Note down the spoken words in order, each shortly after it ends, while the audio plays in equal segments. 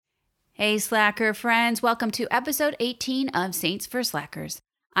Hey, Slacker friends. Welcome to episode 18 of Saints for Slackers.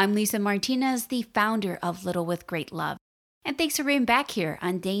 I'm Lisa Martinez, the founder of Little with Great Love. And thanks for being back here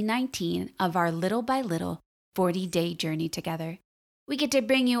on day 19 of our little by little 40-day journey together. We get to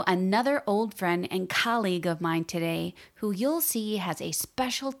bring you another old friend and colleague of mine today who you'll see has a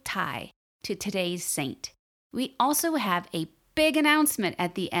special tie to today's saint. We also have a big announcement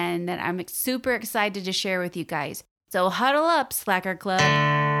at the end that I'm super excited to share with you guys. So huddle up, Slacker Club.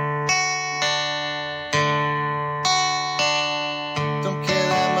 Don't care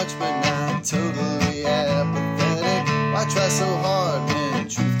that much, but not totally apathetic. Why try so hard when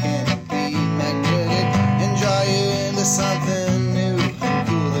truth can't be magnetic? And draw you into something new and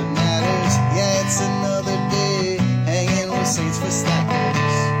cool that matters. Yeah, it's another day hanging with Saints for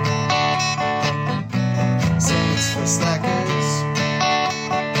Slackers. Saints for Slackers.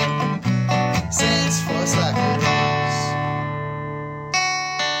 Saints for Slackers.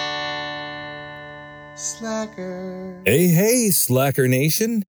 Slacker. Hey, Slacker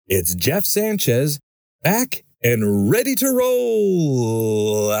Nation. It's Jeff Sanchez, back and ready to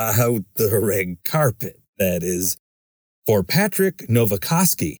roll out the red carpet, that is, for Patrick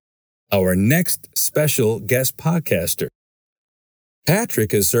Novakoski, our next special guest podcaster.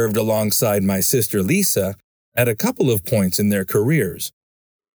 Patrick has served alongside my sister Lisa at a couple of points in their careers.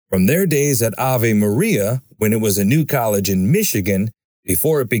 From their days at Ave Maria, when it was a new college in Michigan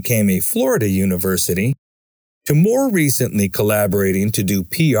before it became a Florida university, to more recently collaborating to do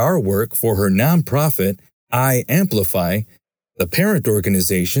PR work for her nonprofit, I Amplify, the parent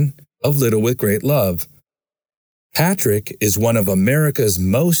organization of Little with Great Love. Patrick is one of America's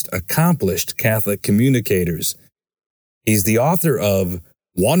most accomplished Catholic communicators. He's the author of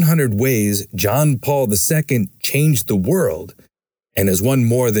 100 Ways John Paul II Changed the World and has won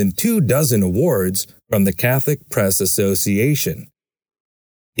more than 24 awards from the Catholic Press Association.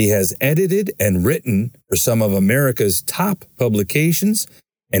 He has edited and written for some of America's top publications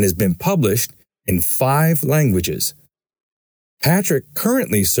and has been published in 5 languages. Patrick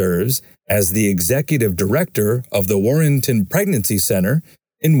currently serves as the executive director of the Warrenton Pregnancy Center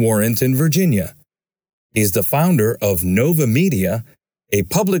in Warrenton, Virginia. He's the founder of Nova Media, a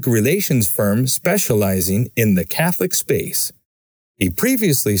public relations firm specializing in the Catholic space. He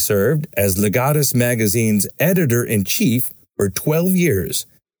previously served as Legatus Magazine's editor-in-chief for 12 years.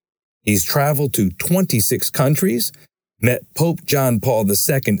 He's traveled to 26 countries, met Pope John Paul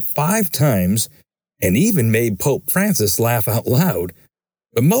II 5 times, and even made Pope Francis laugh out loud.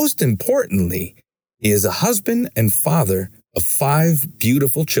 But most importantly, he is a husband and father of 5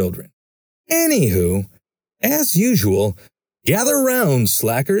 beautiful children. Anywho, as usual, gather round,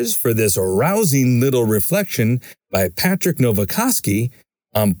 Slackers, for this rousing little reflection by Patrick Novakoski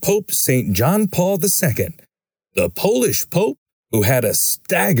on Pope St. John Paul II, the Polish Pope who had a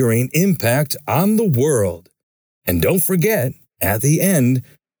staggering impact on the world. And don't forget, at the end,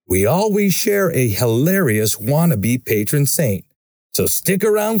 we always share a hilarious wannabe patron saint. So stick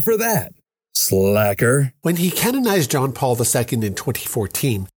around for that, Slacker. When he canonized John Paul II in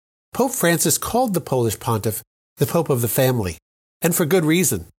 2014, Pope Francis called the Polish pontiff the Pope of the Family, and for good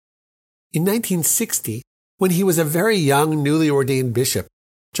reason. In 1960, when he was a very young, newly ordained bishop,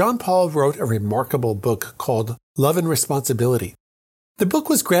 John Paul wrote a remarkable book called Love and Responsibility. The book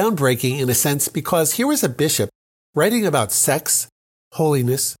was groundbreaking in a sense because here was a bishop writing about sex,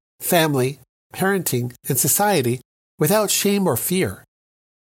 holiness, family, parenting, and society without shame or fear.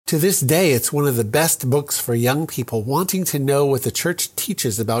 To this day, it's one of the best books for young people wanting to know what the Church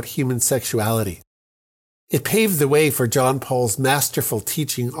teaches about human sexuality. It paved the way for John Paul's masterful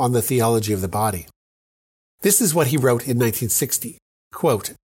teaching on the theology of the body. This is what he wrote in 1960,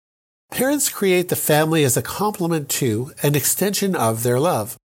 quote, "Parents create the family as a complement to and extension of their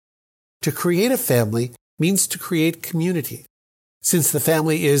love. To create a family means to create community, since the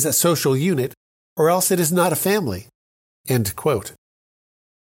family is a social unit, or else it is not a family." End quote.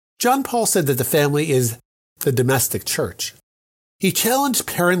 John Paul said that the family is the domestic church. He challenged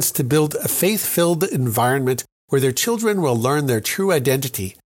parents to build a faith-filled environment where their children will learn their true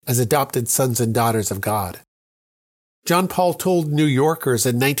identity as adopted sons and daughters of God. John Paul told New Yorkers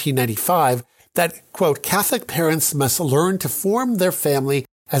in 1995 that, quote, "Catholic parents must learn to form their family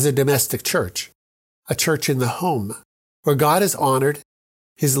as a domestic church, a church in the home, where God is honored,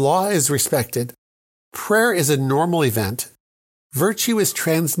 His law is respected, prayer is a normal event, virtue is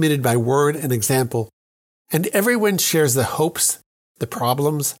transmitted by word and example, and everyone shares the hopes, the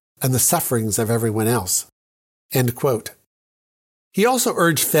problems, and the sufferings of everyone else." End quote. He also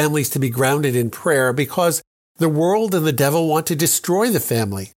urged families to be grounded in prayer because the world and the devil want to destroy the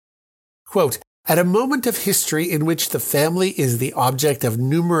family. Quote, At a moment of history in which the family is the object of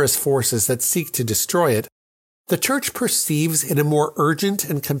numerous forces that seek to destroy it, the Church perceives in a more urgent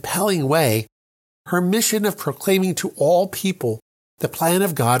and compelling way her mission of proclaiming to all people the plan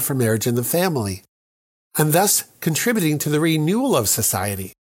of God for marriage and the family, and thus contributing to the renewal of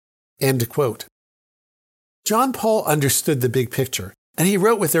society. End quote. John Paul understood the big picture, and he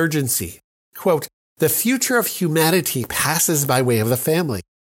wrote with urgency, quote, "The future of humanity passes by way of the family.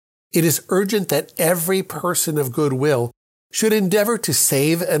 It is urgent that every person of goodwill should endeavor to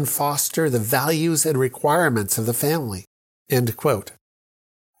save and foster the values and requirements of the family." End quote.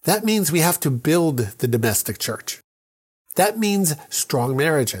 That means we have to build the domestic church. That means strong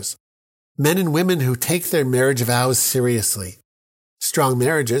marriages, men and women who take their marriage vows seriously. Strong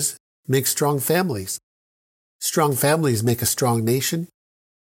marriages make strong families. Strong families make a strong nation,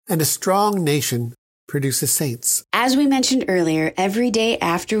 and a strong nation produces saints. As we mentioned earlier, every day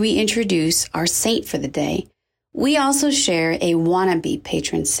after we introduce our saint for the day, we also share a wannabe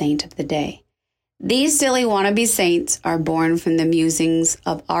patron saint of the day. These silly wannabe saints are born from the musings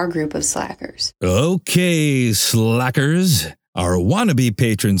of our group of slackers. Okay, slackers. Our wannabe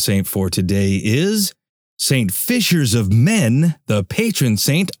patron saint for today is Saint Fishers of Men, the patron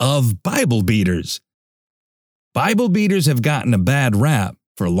saint of Bible beaters. Bible beaters have gotten a bad rap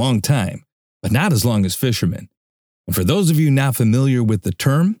for a long time, but not as long as fishermen. And for those of you not familiar with the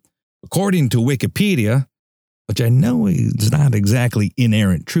term, according to Wikipedia, which I know is not exactly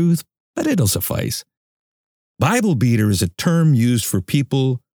inerrant truth, but it'll suffice. Bible beater is a term used for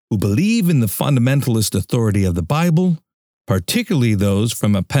people who believe in the fundamentalist authority of the Bible, particularly those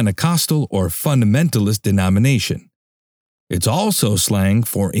from a Pentecostal or fundamentalist denomination. It's also slang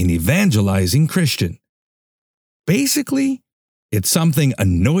for an evangelizing Christian. Basically, it's something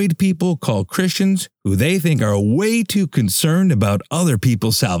annoyed people call Christians who they think are way too concerned about other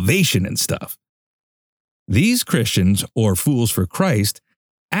people's salvation and stuff. These Christians, or fools for Christ,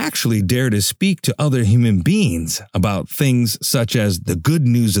 actually dare to speak to other human beings about things such as the good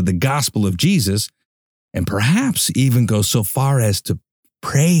news of the gospel of Jesus, and perhaps even go so far as to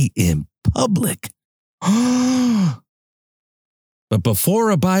pray in public. But before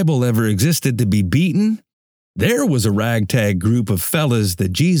a Bible ever existed to be beaten, there was a ragtag group of fellas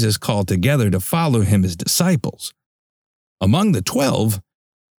that Jesus called together to follow him as disciples. Among the 12,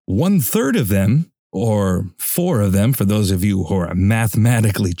 1/3 of them, or 4 of them for those of you who are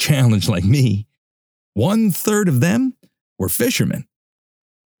mathematically challenged like me, 1/3 of them were fishermen.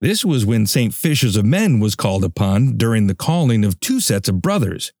 This was when St. Fishers of Men was called upon during the calling of 2 sets of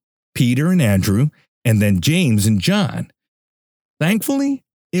brothers, Peter and Andrew, and then James and John. Thankfully,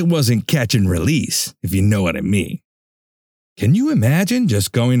 it wasn't catch and release, if you know what I mean. Can you imagine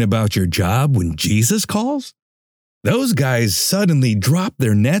just going about your job when Jesus calls? Those guys suddenly dropped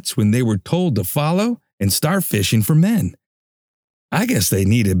their nets when they were told to follow and start fishing for men. I guess they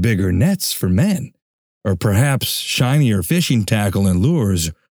needed bigger nets for men, or perhaps shinier fishing tackle and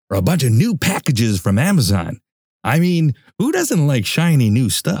lures, or a bunch of new packages from Amazon. I mean, who doesn't like shiny new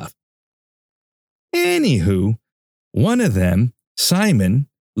stuff? Anywho, one of them, Simon,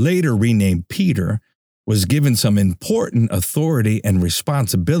 later renamed Peter, was given some important authority and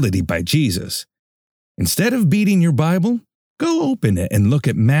responsibility by Jesus. Instead of beating your Bible, go open it and look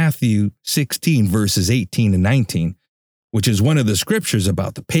at Matthew 16, verses 18 and 19, which is one of the scriptures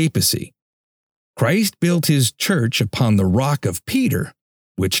about the papacy. Christ built his church upon the rock of Peter,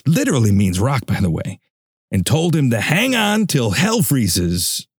 which literally means rock, by the way, and told him to hang on till hell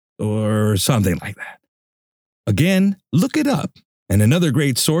freezes, or something like that. Again, look it up, and another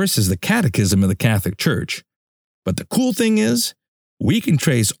great source is the Catechism of the Catholic Church. But the cool thing is, we can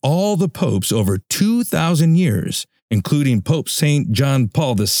trace all the popes over 2,000 years, including Pope St. John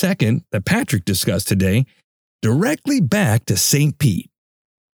Paul II that Patrick discussed today, directly back to St. Pete.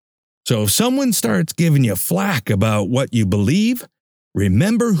 So if someone starts giving you flack about what you believe,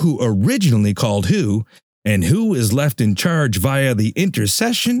 remember who originally called who, and who is left in charge via the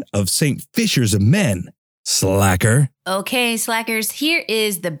intercession of St. Fishers of Men, slacker. Okay, slackers, here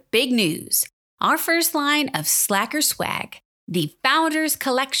is the big news. Our first line of Slacker Swag, the Founders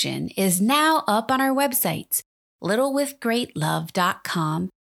Collection, is now up on our websites, littlewithgreatlove.com,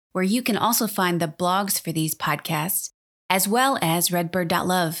 where you can also find the blogs for these podcasts, as well as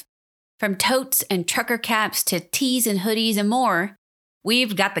redbird.love. From totes and trucker caps to tees and hoodies and more,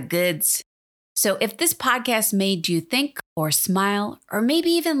 we've got the goods. So if this podcast made you think or smile or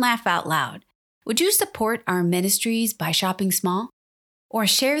maybe even laugh out loud, would you support our ministries by shopping small? Or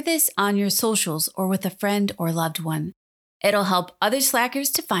share this on your socials or with a friend or loved one. It'll help other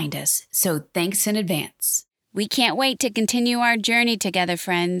slackers to find us, so thanks in advance. We can't wait to continue our journey together,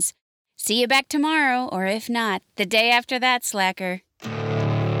 friends. See you back tomorrow, or if not, the day after that, slacker.